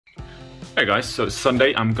Hey guys, so it's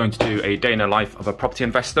Sunday. I'm going to do a day in the life of a property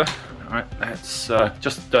investor. Alright, let's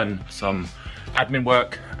just done some admin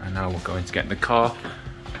work and now we're going to get in the car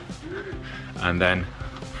and then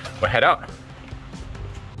we'll head out.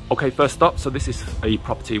 Okay, first up, so this is a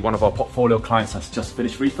property one of our portfolio clients has just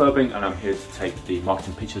finished refurbing and I'm here to take the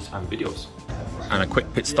marketing pictures and videos. And a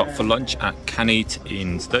quick pit stop for lunch at Can Eat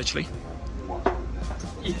in Sturchley.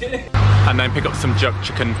 And then pick up some jerk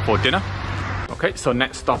chicken for dinner. Okay, so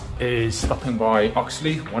next stop is stopping by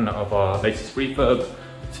Oxley, one of our latest refurb,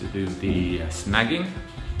 to do the snagging.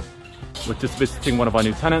 We're just visiting one of our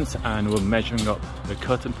new tenants and we're measuring up the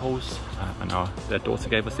curtain poles and their daughter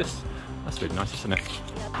gave us this. That's really nice, isn't it?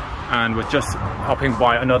 And we're just hopping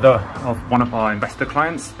by another of one of our investor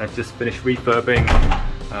clients. They've just finished refurbing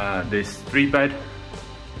this 3-bed.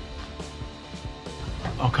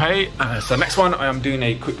 Okay, so next one I am doing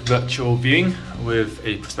a quick virtual viewing with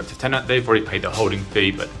a prospective tenant. They've already paid the holding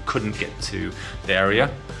fee but couldn't get to the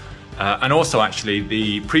area. And also actually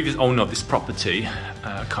the previous owner of this property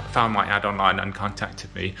found my ad online and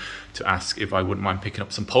contacted me to ask if I wouldn't mind picking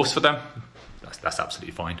up some posts for them. That's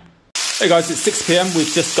absolutely fine. Hey guys, it's 6 PM. We've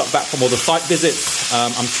just got back from all the site visits.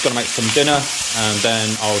 I'm just gonna make some dinner and then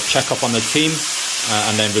I'll check up on the team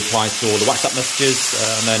and then reply to all the WhatsApp messages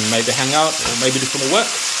and then maybe hang out or maybe do some more work.